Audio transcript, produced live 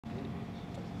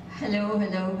Hello,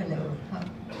 hello, hello.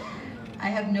 I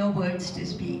have no words to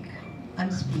speak. I'm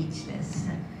speechless.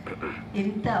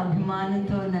 ఇంత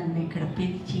అభిమానంతో నన్ను ఇక్కడ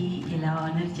పిలిచి ఇలా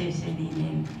ఆనర్ చేసేది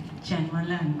నేను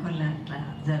జన్మలో అనుకోలే అట్లా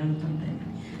జరుగుతుందని.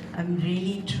 ఐఎమ్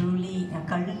రియలీ ట్రూలీ నా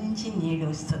కళ్ళ నుంచి నీళ్ళు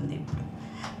వస్తుంది ఇప్పుడు,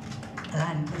 అలా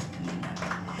అనిపిస్తుంది నాకు.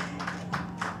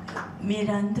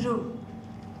 మీరందరూ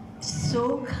సో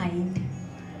కైండ్,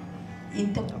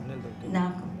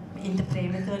 నాకు ఇంత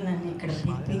ప్రేమతో నన్ను ఇక్కడ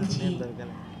పిలిపించి,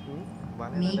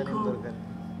 మీకు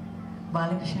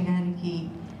బాలకృష్ణ గారికి,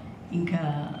 ఇంకా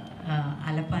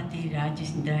అలపాతి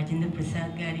రాజేంద్ర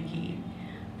ప్రసాద్ గారికి,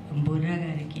 బుర్రా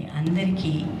గారికి,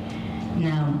 అందరికీ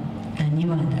నా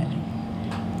ధన్యవాదాలు.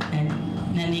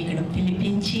 నన్ను ఇక్కడ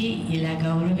పిలిపించి ఇలా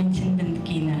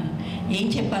గౌరవించినందుకు ఏం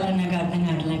చెప్పాలో నాకు అర్థం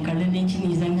కావట్లేదు. నా కళ్ళ నుంచి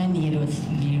నిజంగా నీరు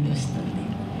వస్తుంది.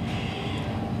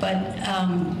 But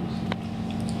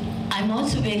I'm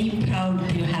also very proud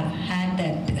to have had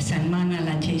that సన్మానం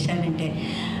అలా చేశారంటే.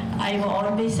 I've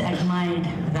always admired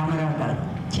రామారావు గారు.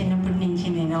 చిన్నప్పటి నుంచి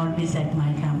నేను ఆల్వేస్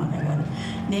అడ్మైర్డ్ రామారావు గారు.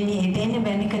 నేను ఏదైనా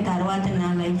వెనక తర్వాత నా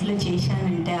లైఫ్లో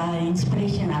చేశానంటే ఆ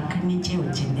ఇన్స్పిరేషన్ అక్కడి నుంచే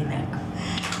వచ్చింది నాకు.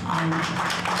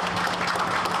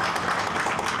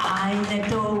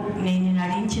 ఆయనతో నేను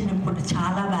నడిచినప్పుడు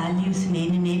చాలా వాల్యూస్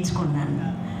నేను నేర్చుకున్నాను.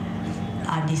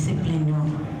 ఆ డిసిప్లిన్,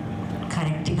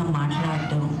 కరెక్ట్గా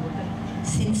మాట్లాడటం,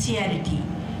 సిన్సియారిటీ.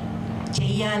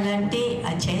 చెయ్యాలంటే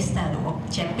అది చేస్తారు,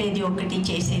 చెప్పేది ఒకటి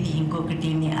చేసేది ఇంకొకటి,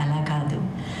 అలా కాదు.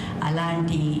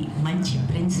 అలాంటి మంచి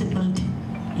ప్రిన్సిపల్డ్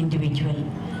ఇండివిజువల్.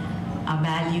 ఆ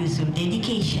వాల్యూస్,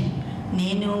 డెడికేషన్.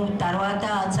 నేను తర్వాత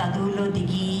చదువులో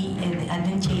దిగి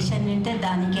అది చేశానంటే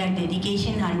దానికి ఆ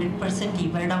డెడికేషన్ 100%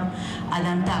 ఇవ్వడం,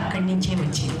 అదంతా అక్కడి నుంచే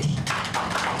వచ్చింది.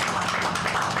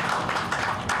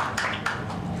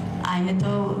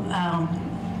 ఆయనతో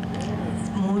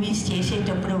మూవీస్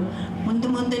చేసేటప్పుడు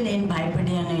ముందు నేను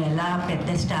భయపడాను. ఎలా పెద్ద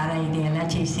స్టార్ అయింది, ఎలా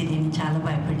చేసేది అని చాలా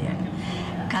భయపడాను.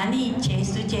 కానీ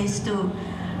చేస్తూ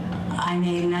ఆయన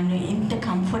నన్ను ఇంత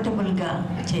కంఫర్టబుల్గా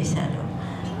చేశారు.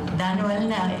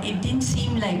 దానివల్ల it didn't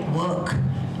seem like work,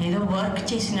 ఏదో వర్క్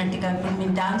చేసినట్టుగా. ఇప్పుడు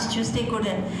నేను డాన్స్ చూస్తే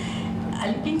కూడా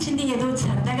అనిపించింది ఏదో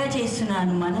సరదాగా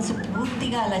చేస్తున్నాను, మనసు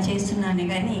పూర్తిగా అలా చేస్తున్నాను.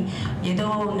 కానీ ఏదో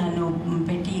నన్ను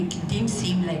పెట్టి it didn't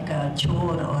seem like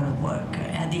Chor are work.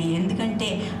 అది ఎందుకంటే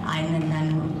ఆయన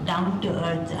నన్ను డౌన్ టు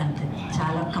ఎర్త్ అంత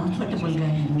చాలా కంఫర్టబుల్గా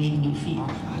మేడ్ మీ ఫీల్.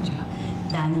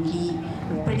 దానికి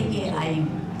ఇప్పటికీ I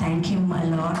thank him a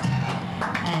lot.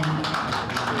 And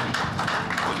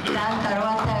దాని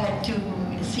తర్వాత to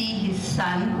see his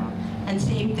son, and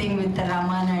same thing with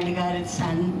Ramanaidu గారి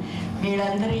సన్.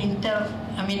 వీళ్ళందరూ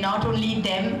not only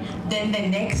them, then the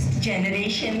next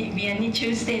generation. ఇవన్నీ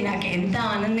చూస్తే నాకు ఎంత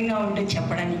ఆనందంగా ఉంటుందో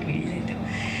చెప్పడానికి వీల్లేదు.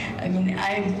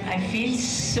 I feel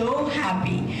so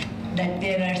happy that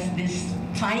there are this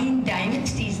fine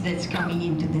dynasties that's coming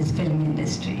into this film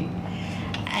industry.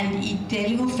 And the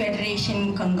Telugu Federation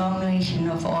conglomeration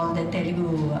of all the Telugu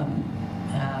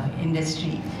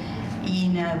industry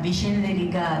in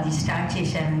visionary-ga adi start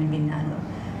chesarani vinnanu.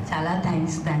 Chala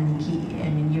thanks daniki.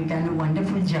 You've done a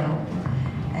wonderful job,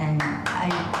 and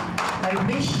I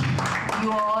wish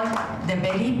you all the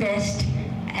very best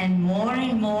and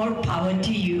more power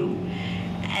to you.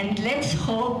 And let's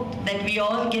hope that we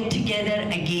all get together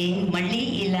again. Malli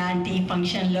ilanti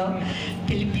function lo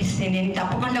pilipiste nenu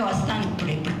tappakunda vastanu.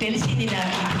 Ippudu telisindi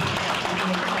naaku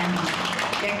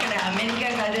ekkada America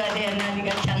kaadu ade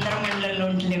annadiga Chandramandalamlo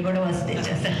untle kuda vaste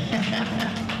chesa.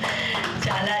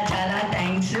 Chala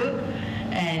thanks you,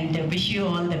 and wish you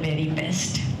all the very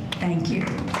best. Thank you.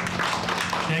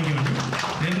 Thank you.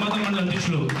 Nirmata Mandal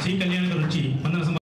Adhyakshulu C. Kalyan